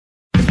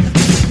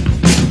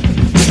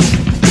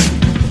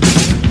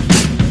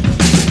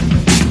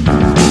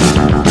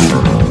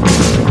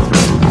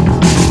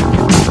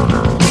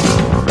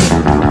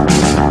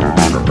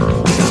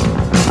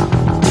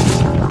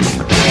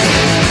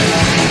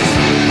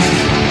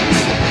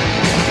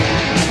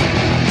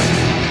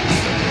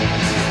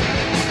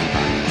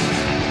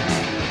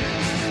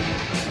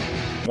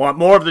Want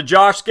more of the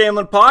Josh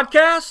Scanlon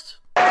podcast?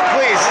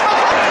 Please.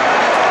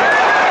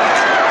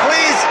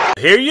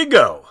 Here you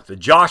go. The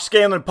Josh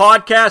Scanlon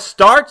podcast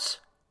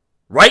starts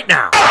right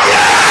now.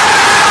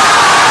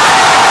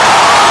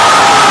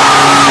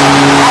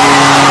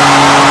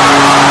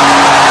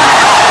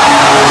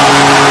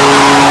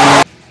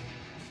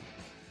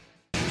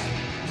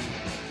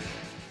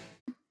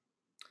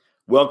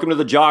 Welcome to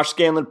the Josh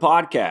Scanlon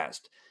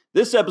podcast.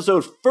 This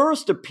episode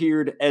first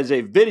appeared as a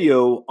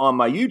video on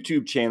my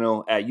YouTube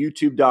channel at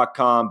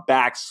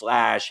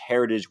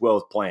youtube.com/Heritage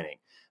Wealth Planning.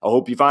 I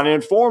hope you find it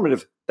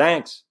informative.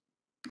 Thanks.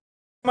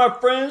 My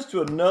friends,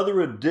 to another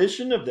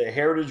edition of the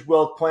Heritage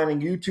Wealth Planning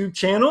YouTube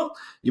channel.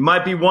 You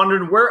might be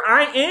wondering where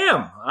I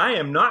am. I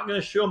am not going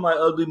to show my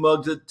ugly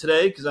mug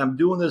today because I'm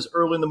doing this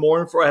early in the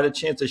morning before I had a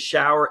chance to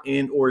shower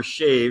and or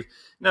shave.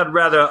 And I'd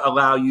rather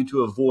allow you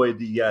to avoid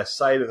the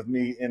sight of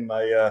me in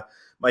my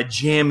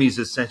jammies,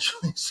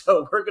 essentially.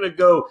 So we're going to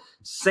go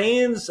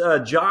sans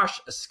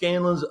Josh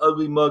Scanlon's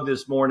ugly mug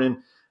this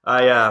morning.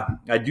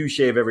 I do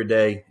shave every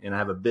day, and I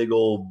have a big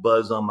old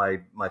buzz on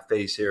my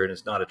face here, and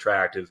it's not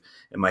attractive,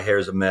 and my hair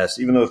is a mess.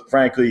 Even though,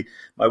 frankly,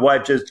 my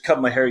wife just cut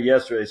my hair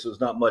yesterday, so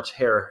there's not much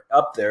hair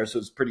up there, so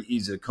it's pretty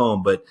easy to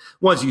comb. But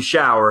once you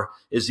shower,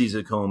 it's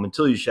easy to comb.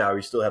 Until you shower,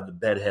 you still have the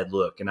bedhead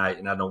look, and I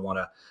don't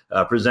want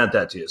to present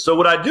that to you. So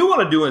what I do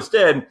want to do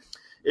instead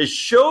is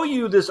show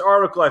you this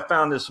article I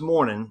found this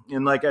morning.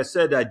 And like I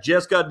said, I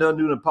just got done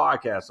doing a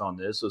podcast on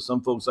this. So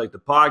some folks like the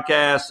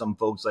podcast, some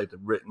folks like the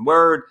written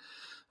word,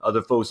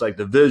 other folks like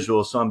the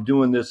visual. So I'm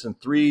doing this in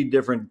three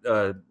different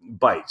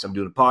bites. I'm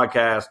doing a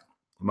podcast,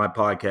 my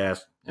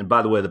podcast. And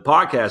by the way, the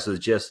podcast is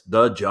just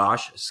the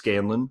Josh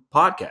Scanlon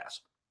podcast.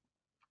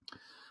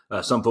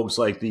 Some folks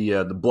like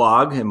the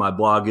blog, and my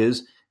blog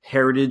is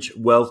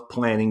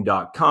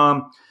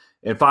heritagewealthplanning.com.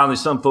 And finally,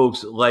 some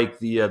folks like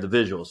the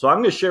visual. So I'm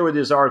going to share with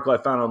you this article I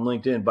found on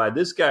LinkedIn by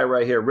this guy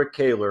right here, Rick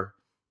Kaler.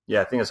 Yeah,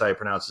 I think that's how you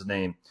pronounce his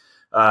name.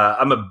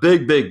 I'm a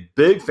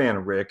big fan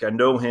of Rick. I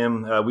know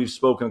him. We've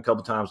spoken a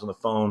couple times on the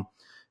phone.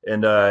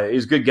 And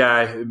he's a good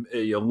guy,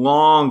 a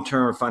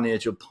long-term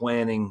financial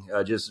planning,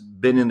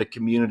 just been in the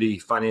community,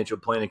 financial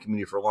planning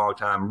community for a long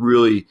time,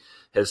 really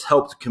has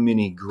helped the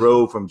community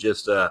grow from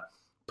just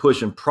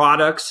pushing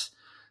products,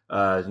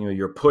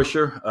 your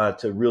pusher,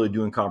 to really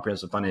doing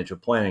comprehensive financial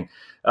planning.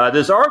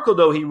 This article,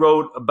 though, he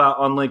wrote about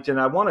on LinkedIn,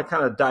 I want to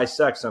kind of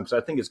dissect some because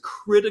I think it's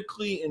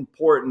critically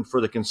important for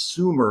the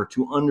consumer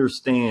to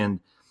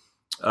understand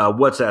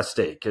what's at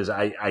stake, because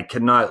I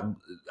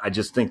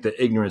just think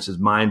that ignorance is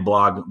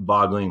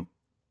mind-boggling.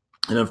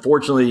 And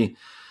unfortunately,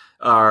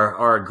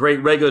 our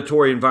great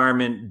regulatory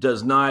environment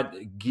does not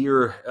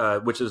gear,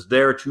 which is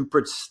there to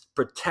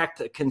protect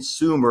the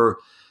consumer.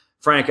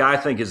 Frank, I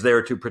think is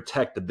there to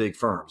protect the big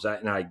firms.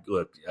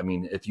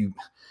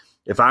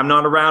 If I'm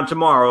not around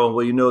tomorrow,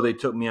 well, they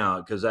took me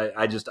out, because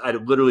I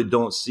literally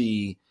don't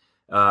see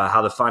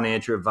how the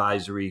financial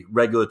advisory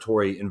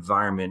regulatory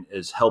environment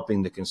is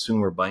helping the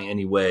consumer by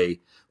any way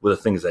with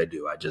the things I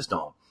do. I just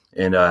don't.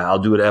 And I'll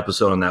do an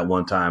episode on that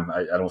one time.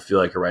 I don't feel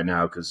like it right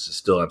now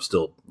because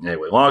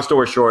anyway, long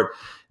story short,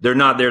 they're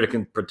not there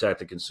to protect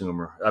the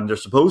consumer. They're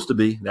supposed to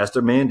be. That's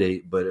their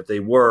mandate. But if they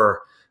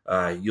were,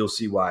 you'll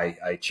see why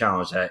I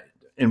challenge that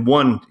in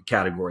one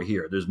category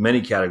here. There's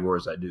many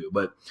categories I do.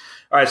 But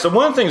all right, so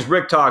one of the things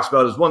Rick talks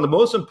about is one of the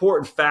most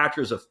important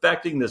factors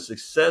affecting the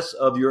success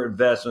of your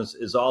investments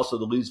is also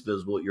the least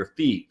visible, your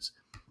fees.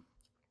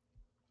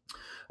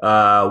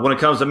 When it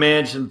comes to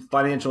managing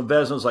financial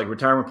investments like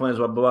retirement plans,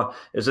 blah, blah, blah,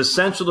 it's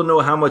essential to know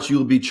how much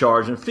you'll be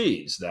charged in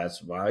fees.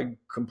 That's why I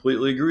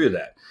completely agree with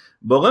that.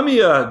 But let me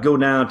go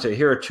down to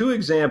here are two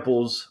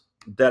examples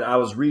that I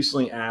was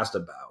recently asked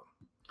about.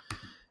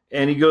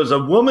 And he goes, a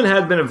woman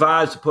had been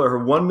advised to put her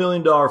 $1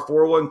 million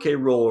 401k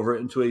rollover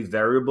into a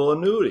variable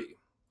annuity.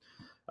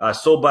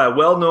 Sold by a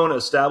well-known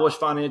established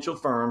financial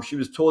firm. She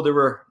was told there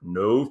were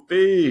no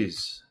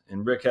fees.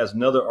 And Rick has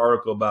another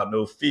article about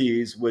no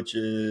fees, which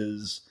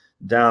is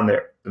down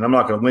there. And I'm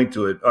not going to link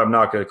to it. I'm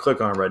not going to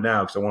click on it right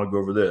now because I want to go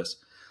over this.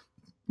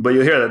 But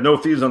you'll hear that no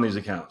fees on these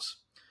accounts.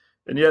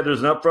 And yet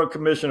there's an upfront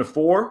commission of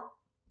 4.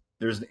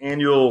 There's an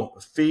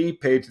annual fee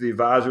paid to the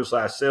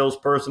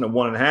advisor/salesperson of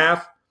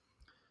 1.5.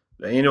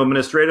 The annual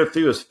administrative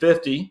fee was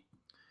 $50.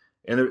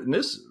 And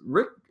this,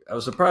 Rick, I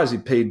was surprised he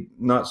paid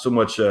not so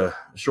much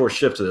short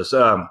shift to this.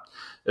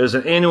 There's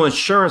an annual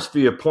insurance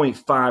fee of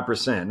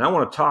 0.5%. And I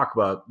want to talk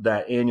about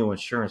that annual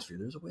insurance fee.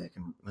 There's a way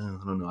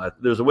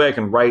There's a way I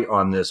can write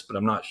on this, but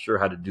I'm not sure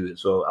how to do it,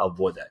 so I'll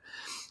avoid that.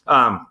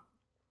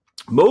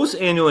 Most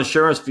annual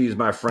insurance fees,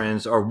 my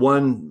friends, are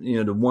 1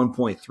 to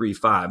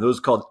 1.35. Those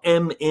are called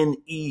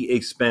M&E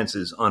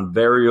expenses on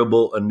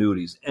variable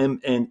annuities.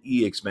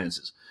 M&E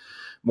expenses.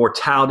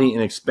 Mortality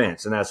and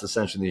expense, and that's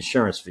essentially the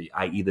insurance fee,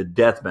 i.e. the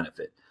death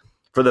benefit.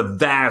 For the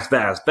vast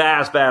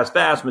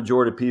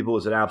majority of people,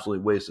 it's an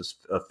absolute waste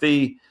of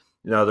fee.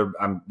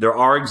 There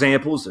are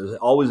examples. There's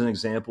always an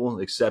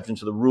exception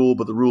to the rule,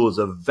 but the rule is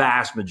a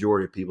vast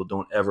majority of people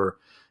don't ever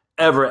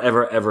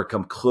ever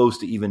come close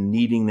to even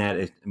needing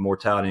that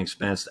mortality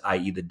expense,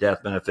 i.e. the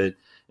death benefit.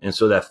 And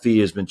so that fee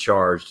has been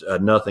charged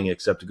nothing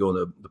except to go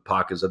in the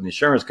pockets of the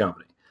insurance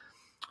company.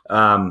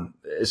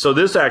 So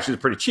this actually is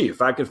pretty cheap.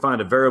 If I could find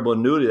a variable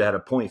annuity that had a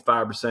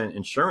 0.5%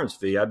 insurance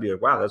fee, I'd be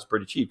like, wow, that's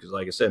pretty cheap. Because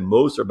like I said,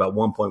 most are about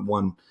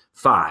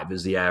 1.15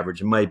 is the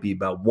average. It might be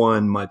about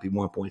 1, might be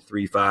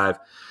 1.35.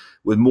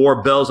 With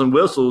more bells and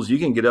whistles, you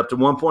can get up to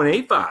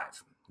 1.85.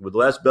 With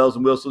less bells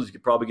and whistles, you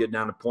could probably get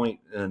down to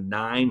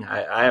 0.9.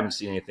 I haven't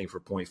seen anything for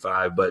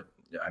 0.5, but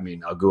I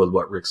mean, I'll go with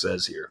what Rick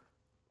says here.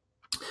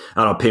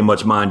 I don't pay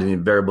much mind in the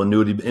variable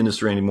annuity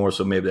industry anymore,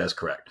 so maybe that's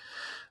correct.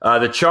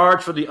 The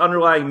charge for the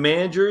underlying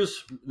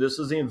managers, this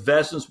is the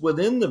investments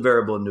within the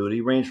variable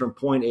annuity, range from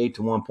 0.8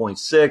 to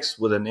 1.6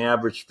 with an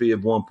average fee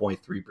of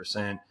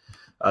 1.3%.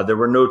 There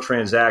were no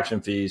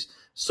transaction fees.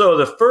 So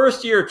the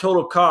first year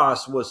total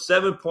cost was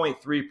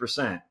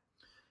 7.3%.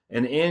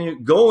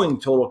 And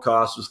going total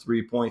cost was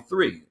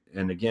 3.3.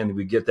 And again,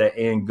 we get that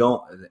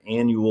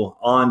annual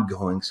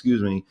ongoing,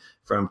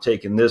 from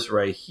taking this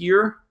right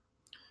here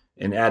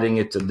and adding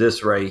it to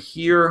this right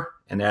here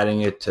and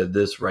adding it to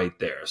this right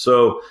there.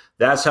 So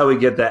that's how we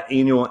get that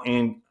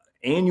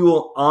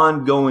annual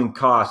ongoing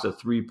cost of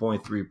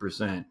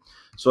 3.3%.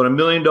 So at $1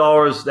 million,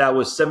 that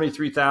was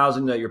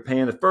 $73,000 that you're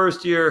paying the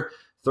first year,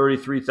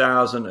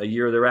 $33,000 a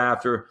year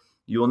thereafter.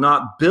 You will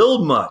not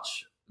build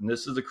much. And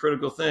this is the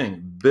critical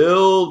thing,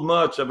 build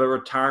much of a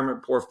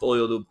retirement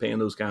portfolio to paying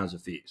those kinds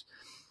of fees.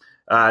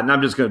 And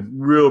I'm just going to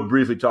real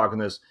briefly talk on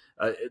this.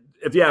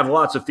 If you have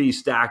lots of fees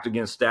stacked on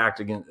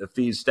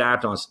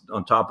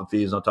top of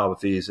fees,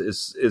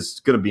 it's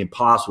going to be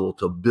impossible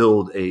to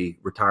build a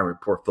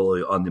retirement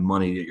portfolio on the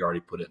money that you already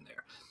put in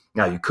there.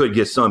 Now, you could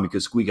get some, you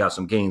could squeak out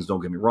some gains,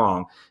 don't get me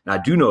wrong. And I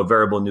do know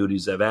variable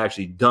annuities that have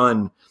actually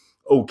done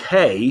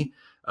okay.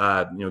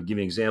 Give you an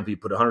example. You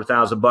put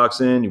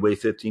 $100,000 in, you wait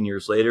 15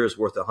 years later, it's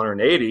worth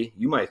 180.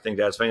 You might think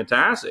that's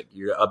fantastic.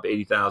 You're up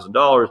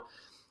 $80,000.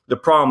 The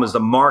problem is the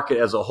market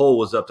as a whole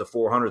was up to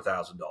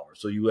 $400,000.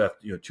 So you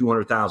left,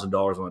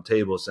 $200,000 on the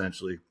table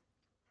essentially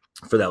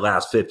for that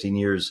last 15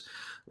 years,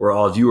 where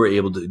all you were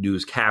able to do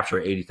is capture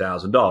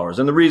 $80,000.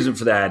 And the reason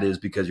for that is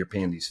because you're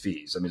paying these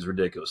fees. I mean, it's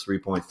ridiculous.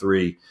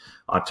 3.3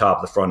 on top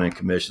of the front end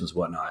commissions,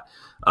 whatnot.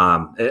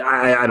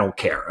 I don't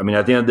care. I mean,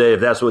 at the end of the day, if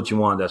that's what you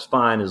want, that's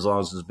fine. As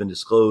long as it's been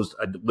disclosed,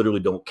 I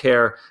literally don't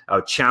care. I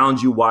would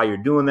challenge you why you're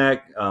doing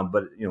that.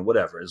 But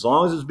whatever, as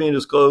long as it's being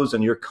disclosed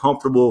and you're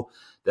comfortable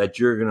that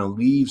you're going to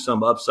leave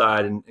some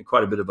upside and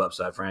quite a bit of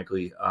upside,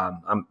 frankly,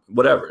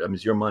 whatever. I mean,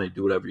 it's your money.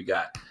 Do whatever you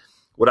got.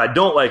 What I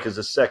don't like is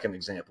the second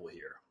example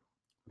here.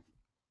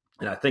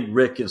 And I think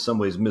Rick in some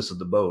ways misses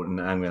the boat. And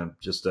I'm going to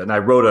just, and I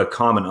wrote a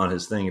comment on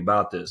his thing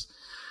about this.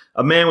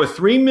 A man with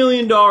 $3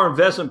 million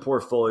investment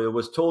portfolio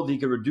was told he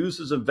could reduce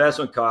his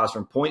investment costs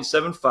from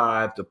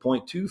 0.75 to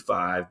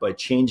 0.25 by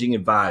changing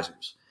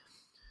advisors.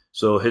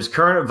 So his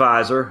current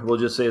advisor, we'll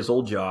just say it's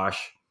old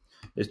Josh,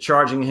 is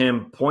charging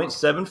him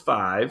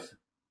 0.75,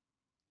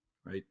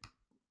 right?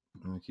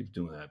 I keep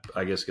doing that,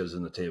 I guess, because it's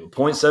in the table.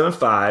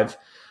 0.75.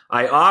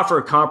 I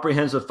offer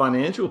comprehensive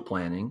financial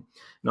planning.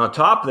 And on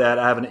top of that,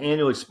 I have an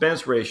annual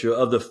expense ratio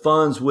of the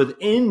funds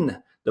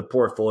within the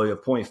portfolio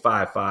of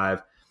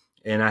 0.55.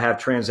 And I have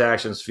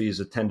transactions fees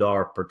of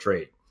 $10 per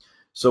trade.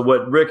 So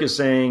what Rick is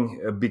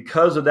saying,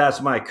 because of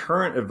that's my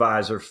current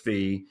advisor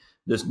fee,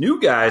 this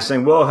new guy is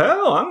saying, well,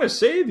 hell, I'm going to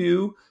save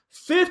you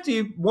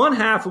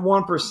 1/2 of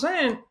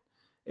 1%.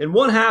 And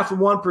 1/2 of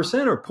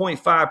 1% or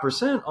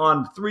 0.5%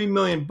 on $3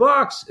 million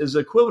is the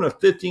equivalent of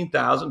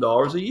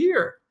 $15,000 a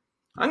year.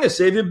 I'm going to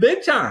save you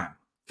big time,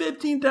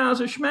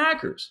 15,000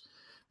 schmackers,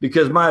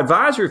 because my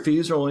advisory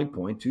fees are only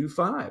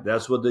 0.25.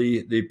 That's what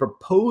the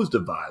proposed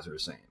advisor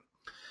is saying.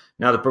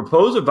 Now, the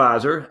proposed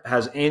advisor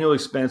has annual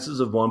expenses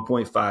of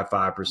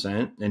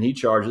 1.55%, and he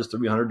charges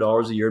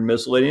 $300 a year in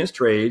miscellaneous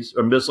trades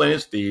or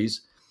miscellaneous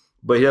fees,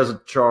 but he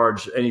doesn't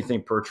charge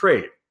anything per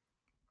trade.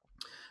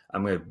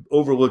 I'm going to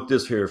overlook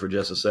this here for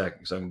just a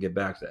second so I can get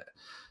back to that.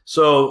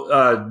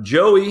 So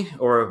Joey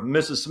or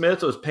Mrs.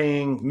 Smith was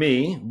paying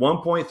me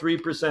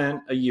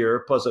 1.3% a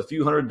year plus a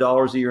few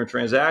 $100s a year in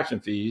transaction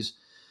fees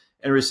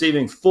and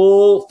receiving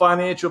full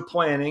financial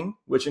planning,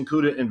 which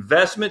included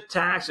investment,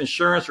 tax,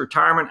 insurance,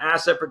 retirement,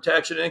 asset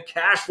protection, and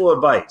cash flow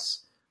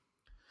advice.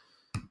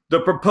 The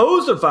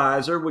proposed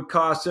advisor would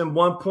cost him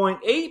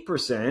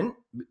 1.8%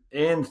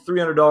 and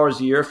 $300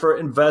 a year for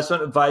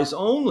investment advice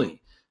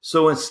only.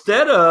 So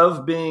instead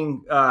of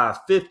being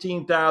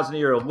 $15,000 a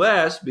year or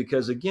less,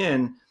 because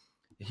again,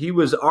 he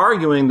was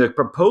arguing the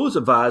proposed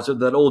advisor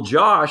that old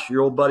Josh,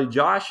 your old buddy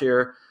Josh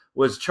here,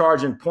 was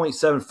charging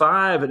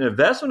 0.75 in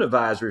investment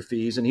advisory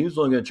fees, and he was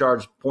only going to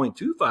charge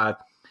 0.25.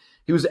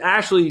 He was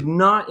actually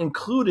not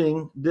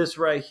including this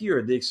right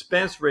here, the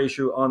expense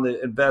ratio on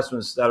the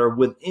investments that are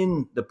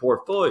within the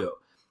portfolio.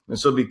 And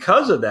so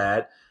because of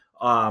that,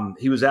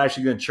 he was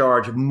actually going to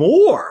charge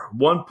more,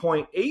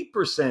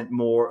 1.8%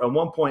 more,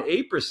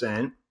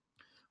 1.8%,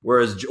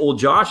 whereas old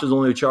Josh is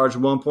only charged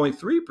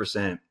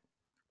 1.3%,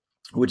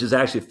 which is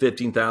actually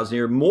 $15,000 a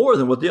year more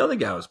than what the other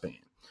guy was paying.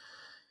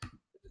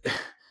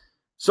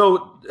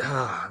 So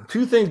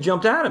two things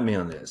jumped out at me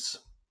on this.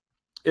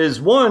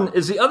 One,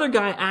 is the other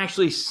guy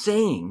actually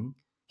saying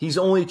he's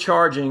only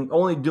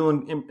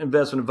doing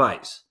investment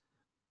advice?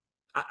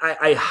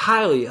 I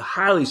highly,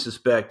 highly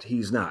suspect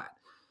he's not.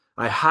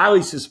 I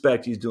highly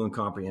suspect he's doing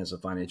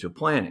comprehensive financial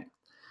planning.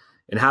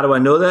 And how do I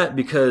know that?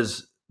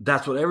 Because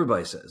that's what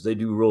everybody says. They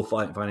do real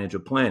financial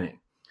planning.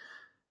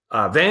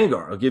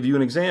 Vanguard, I'll give you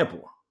an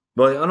example.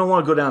 But I don't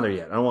want to go down there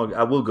yet. I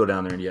will go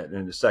down there yet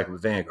in a second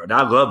with Vanguard.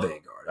 I love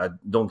Vanguard.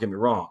 Don't get me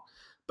wrong.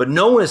 But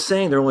no one is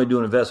saying they're only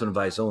doing investment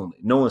advice only.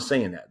 No one's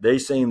saying that. They're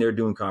saying they're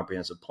doing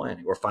comprehensive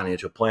planning or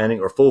financial planning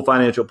or full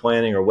financial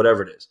planning or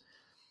whatever it is.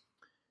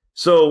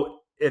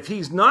 So if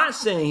he's not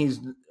saying he's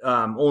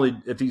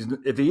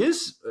if he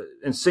is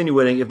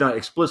insinuating, if not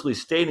explicitly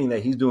stating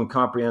that he's doing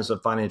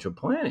comprehensive financial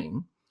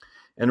planning,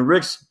 and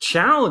Rick's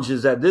challenge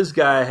is that this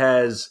guy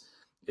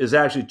is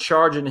actually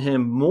charging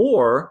him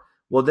more,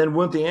 well, then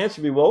wouldn't the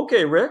answer be, well,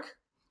 okay, Rick,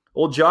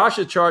 old Josh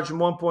is charging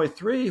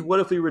 1.3. What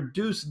if we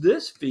reduce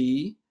this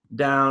fee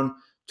down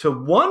to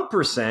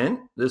 1%,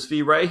 this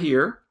fee right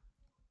here?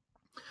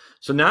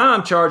 So now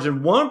I'm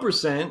charging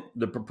 1%,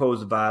 the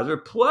proposed advisor,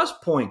 plus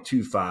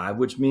 0.25,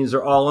 which means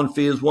their all-in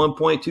fee is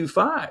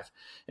 1.25.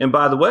 And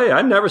by the way,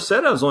 I never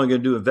said I was only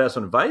going to do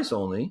investment advice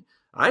only.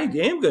 I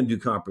am going to do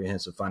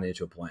comprehensive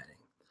financial planning.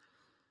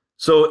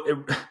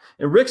 So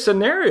in Rick's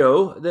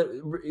scenario,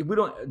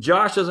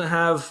 Josh doesn't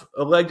have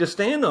a leg to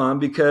stand on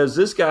because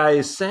this guy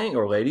is saying,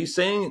 or lady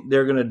saying,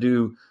 they're going to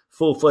do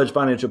full-fledged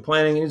financial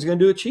planning and he's going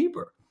to do it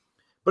cheaper.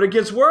 But it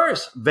gets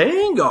worse.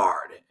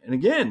 Vanguard. And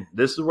again,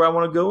 this is where I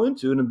want to go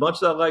into. And a bunch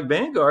of that like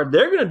Vanguard,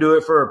 they're going to do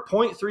it for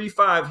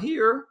 0.35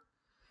 here,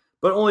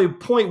 but only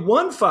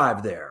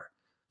 0.15 there.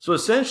 So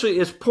essentially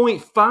it's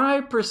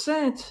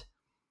 0.5%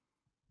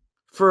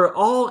 for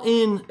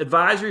all-in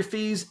advisory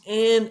fees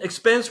and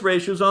expense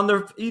ratios on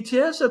their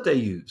ETFs that they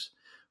use,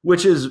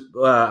 which is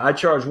I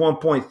charge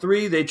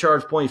 1.3, they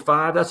charge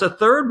 0.5. That's a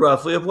third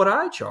roughly of what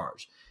I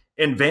charge.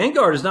 And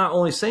Vanguard is not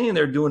only saying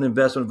they're doing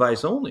investment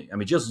advice only. I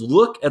mean, just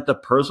look at the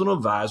personal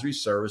advisory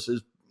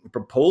services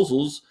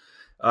proposals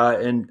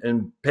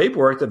and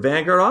paperwork that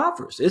Vanguard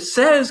offers. It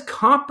says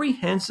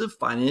comprehensive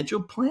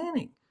financial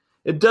planning.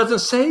 It doesn't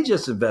say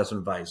just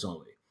investment advice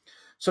only.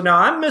 So now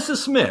I'm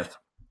Mrs. Smith,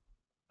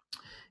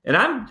 and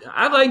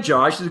I like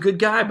Josh. He's a good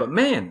guy, but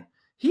man,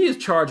 he has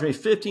charged me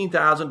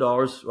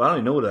 $15,000. Well, I don't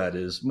even know what that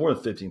is. More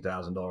than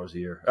 $15,000 a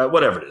year.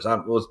 Whatever it is.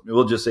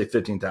 We'll just say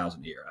 $15,000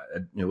 a year.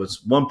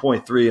 It's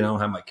 1.3, and I don't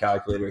have my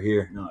calculator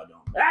here. No, I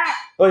don't.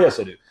 Oh,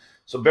 yes, I do.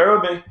 So bear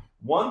with me.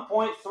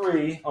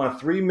 1.3 on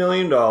 $3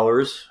 million.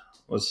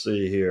 Let's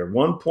see here. 3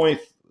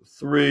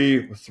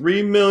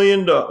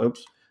 million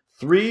times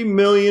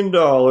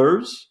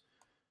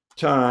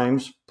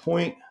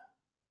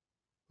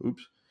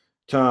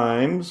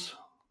times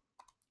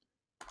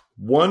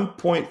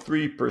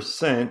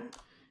 1.3%.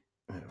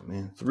 Oh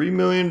man, $3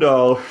 million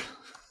times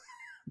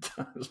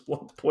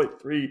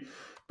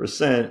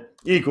 1.3%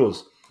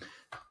 equals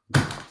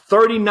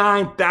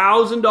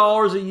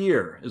 $39,000 a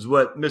year is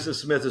what Mrs.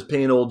 Smith is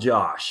paying old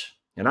Josh.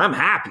 And I'm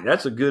happy.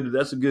 That's a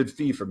good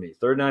fee for me,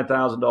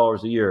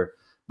 $39,000 a year.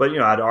 But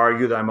I'd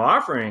argue that I'm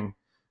offering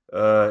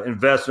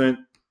investment,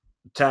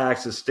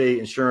 tax, estate,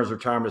 insurance,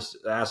 retirement,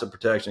 asset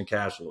protection,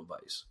 cash flow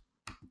advice.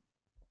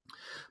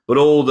 But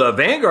old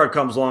Vanguard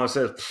comes along and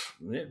says,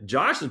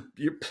 Josh,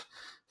 you're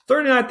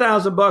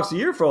 $39,000 a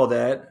year for all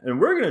that, and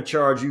we're going to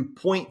charge you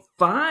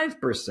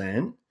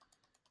 0.5%.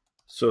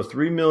 So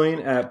 $3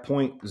 million at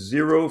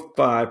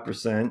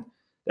 0.05%.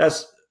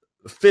 That's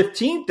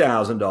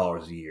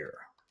 $15,000 a year.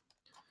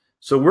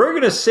 So we're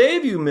going to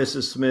save you,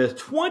 Mrs. Smith,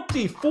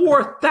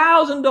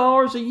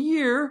 $24,000 a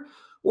year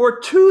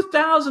or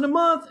 $2,000 a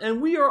month, and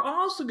we are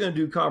also going to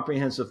do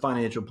comprehensive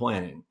financial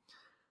planning.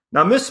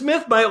 Now, Miss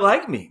Smith might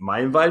like me,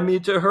 might invite me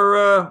to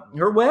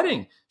her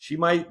wedding. She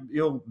might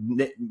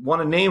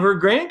want to name her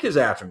grandkids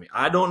after me.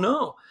 I don't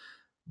know.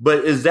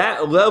 But is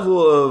that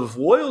level of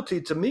loyalty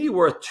to me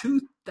worth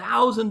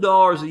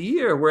 $2,000 a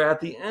year, where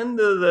at the end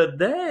of the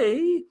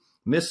day,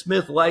 Miss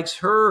Smith likes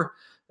her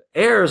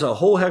heirs a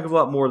whole heck of a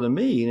lot more than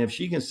me. And if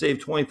she can save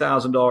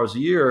 $20,000 a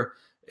year,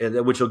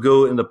 which will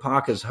go in the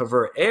pockets of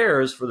her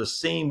heirs for the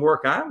same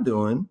work I'm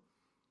doing,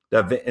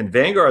 and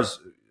Vanguard's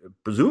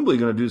presumably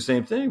going to do the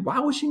same thing, why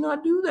would she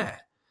not do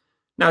that?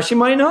 Now, she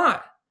might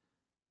not.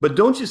 But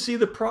don't you see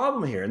the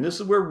problem here? And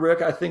this is where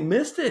Rick, I think,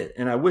 missed it.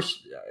 And I'm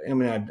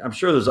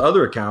sure there's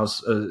other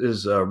accounts,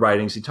 his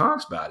writings, he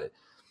talks about it.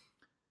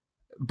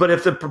 But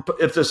if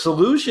the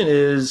solution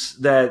is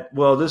that,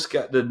 well, this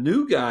guy, the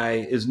new guy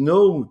is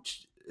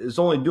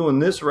only doing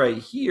this right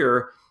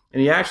here,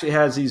 and he actually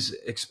has these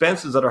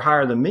expenses that are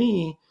higher than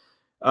me,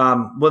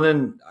 well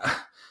then,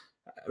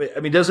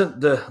 doesn't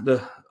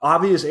the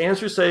obvious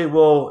answer say,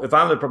 well, if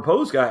I'm the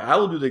proposed guy, I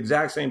will do the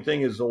exact same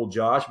thing as old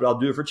Josh, but I'll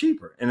do it for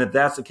cheaper. And if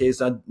that's the case,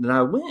 then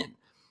I win.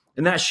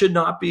 And that should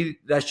not be.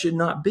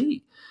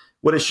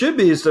 What it should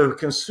be is the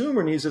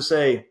consumer needs to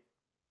say,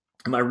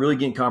 am I really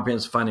getting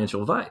comprehensive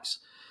financial advice?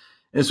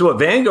 And so what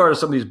Vanguard or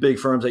some of these big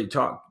firms that you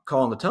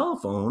call on the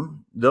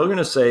telephone, they're going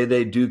to say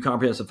they do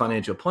comprehensive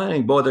financial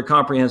planning. But what their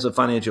comprehensive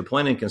financial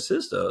planning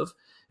consists of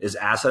is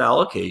asset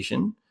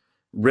allocation,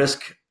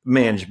 risk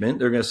management.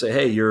 They're going to say,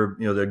 hey,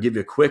 they'll give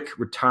you a quick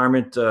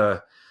retirement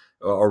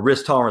or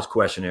risk tolerance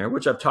questionnaire,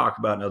 which I've talked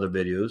about in other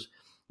videos.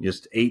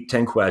 Just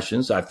 8-10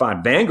 questions. I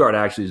find Vanguard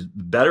actually is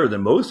better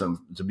than most of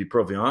them, to be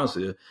perfectly honest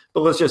with you.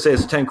 But let's just say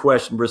it's a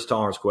 10-question risk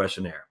tolerance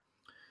questionnaire.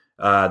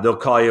 They'll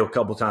call you a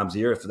couple times a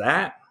year for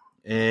that,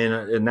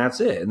 and that's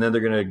it. And then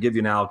they're going to give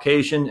you an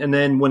allocation. And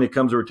then when it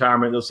comes to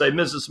retirement, they'll say,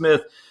 Mrs.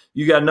 Smith,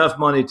 you got enough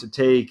money to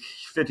take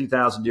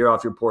 $50,000 a year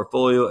off your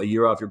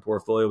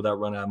portfolio without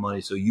running out of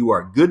money, so you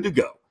are good to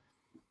go.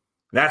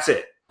 That's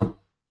it.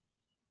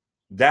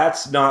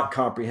 That's not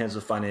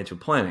comprehensive financial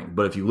planning.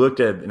 But if you looked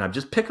at, and I'm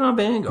just picking on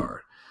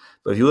Vanguard,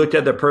 but if you looked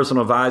at their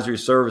personal advisory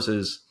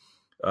services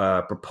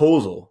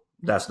proposal,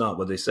 that's not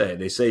what they say.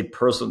 They say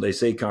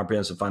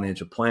comprehensive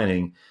financial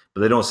planning,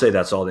 but they don't say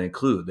that's all they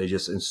include. They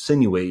just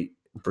insinuate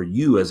for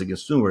you as a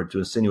consumer to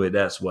insinuate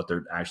that's what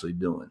they're actually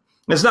doing.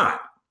 It's not.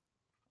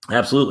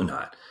 Absolutely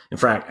not. In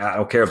fact, I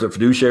don't care if they're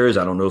fiduciaries.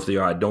 I don't know if they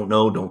are. I don't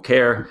know. Don't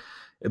care.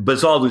 But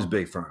it's all these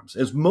big firms.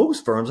 It's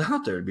most firms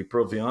out there, to be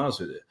perfectly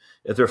honest with you.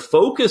 If their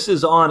focus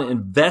is on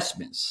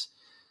investments,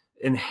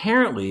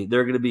 inherently it's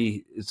going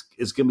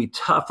to be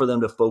tough for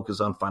them to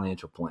focus on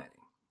financial planning.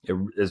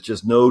 It's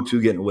just no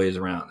two getting ways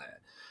around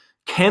that.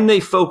 Can they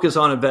focus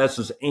on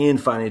investments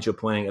and financial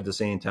planning at the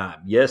same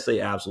time? Yes,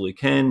 they absolutely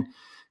can.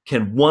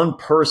 Can one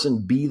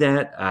person be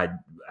that? I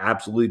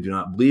absolutely do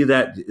not believe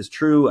that is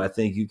true. I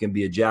think you can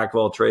be a jack of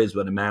all trades,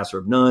 but a master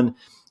of none.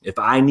 If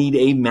I need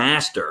a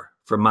master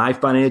for my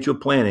financial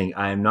planning,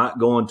 I am not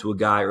going to a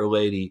guy or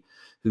lady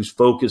whose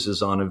focus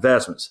is on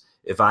investments.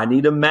 If I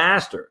need a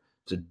master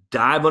to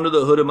dive under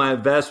the hood of my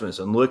investments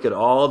and look at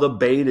all the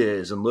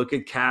betas and look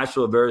at cash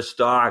flow of various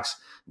stocks,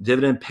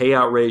 dividend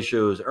payout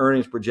ratios,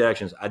 earnings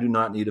projections, I do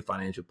not need a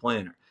financial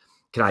planner.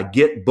 Can I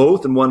get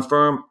both in one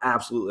firm?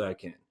 Absolutely I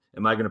can.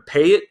 Am I going to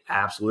pay it?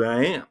 Absolutely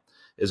I am.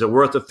 Is it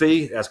worth a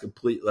fee? That's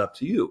completely up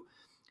to you.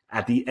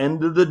 At the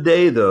end of the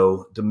day,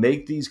 though, to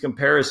make these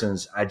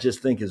comparisons, I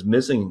just think is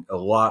missing a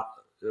lot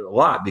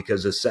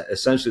because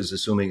essentially it's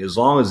assuming as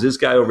long as this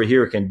guy over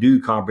here can do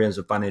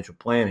comprehensive financial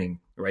planning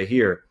right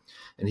here,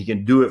 and he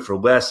can do it for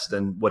less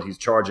than what he's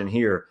charging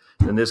here,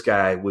 then this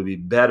guy would be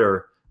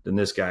better than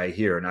this guy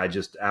here. And I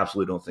just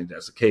absolutely don't think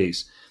that's the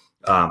case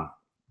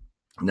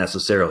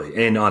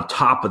necessarily. And on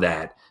top of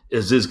that,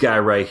 is this guy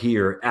right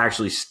here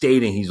actually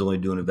stating he's only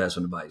doing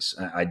investment advice?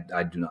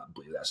 I do not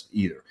believe that's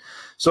either.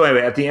 So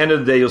anyway, at the end of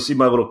the day, you'll see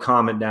my little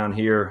comment down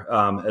here.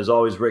 As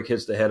always, Rick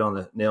hits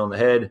the nail on the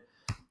head.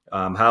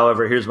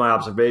 However, here's my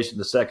observation.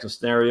 The second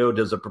scenario,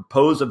 does a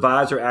proposed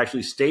advisor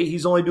actually state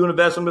he's only doing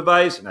investment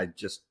advice? And I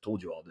just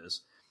told you all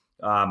this.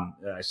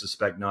 I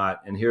suspect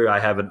not. And here I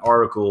have an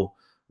article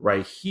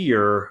right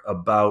here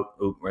about,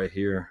 right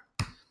here.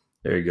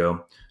 There you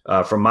go.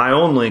 From my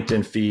own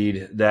LinkedIn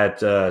feed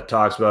that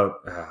talks about,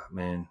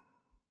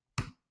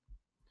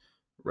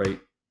 right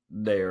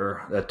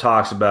there, that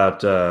talks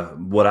about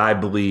what I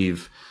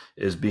believe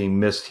is being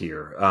missed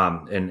here.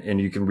 And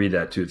you can read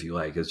that too if you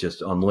like. It's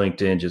just on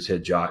LinkedIn. Just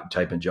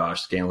type in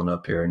Josh Scanlon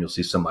up here and you'll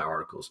see some of my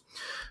articles.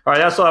 All right,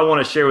 that's all I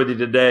want to share with you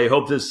today.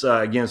 Hope this,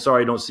 again,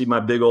 sorry you don't see my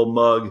big old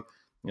mug.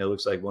 It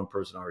looks like one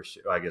person already,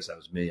 I guess that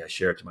was me. I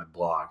shared it to my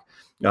blog.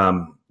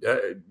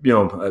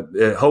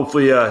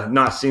 Hopefully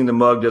not seeing the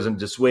mug doesn't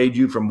dissuade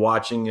you from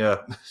watching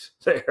the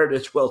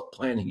Heritage Wealth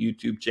Planning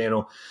YouTube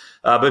channel.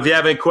 But if you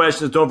have any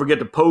questions, don't forget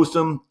to post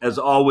them. As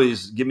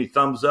always, give me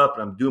thumbs up.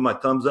 I'm doing my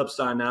thumbs up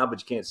sign now, but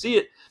you can't see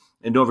it.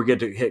 And don't forget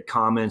to hit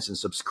comments and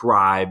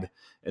subscribe.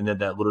 And then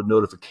that little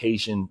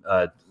notification,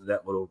 that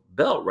little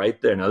bell right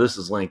there. Now, this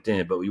is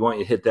LinkedIn, but we want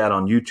you to hit that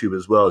on YouTube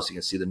as well so you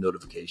can see the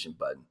notification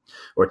button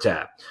or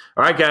tab.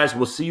 All right, guys,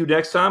 we'll see you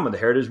next time on the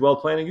Heritage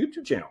Wealth Planning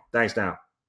YouTube channel. Thanks now.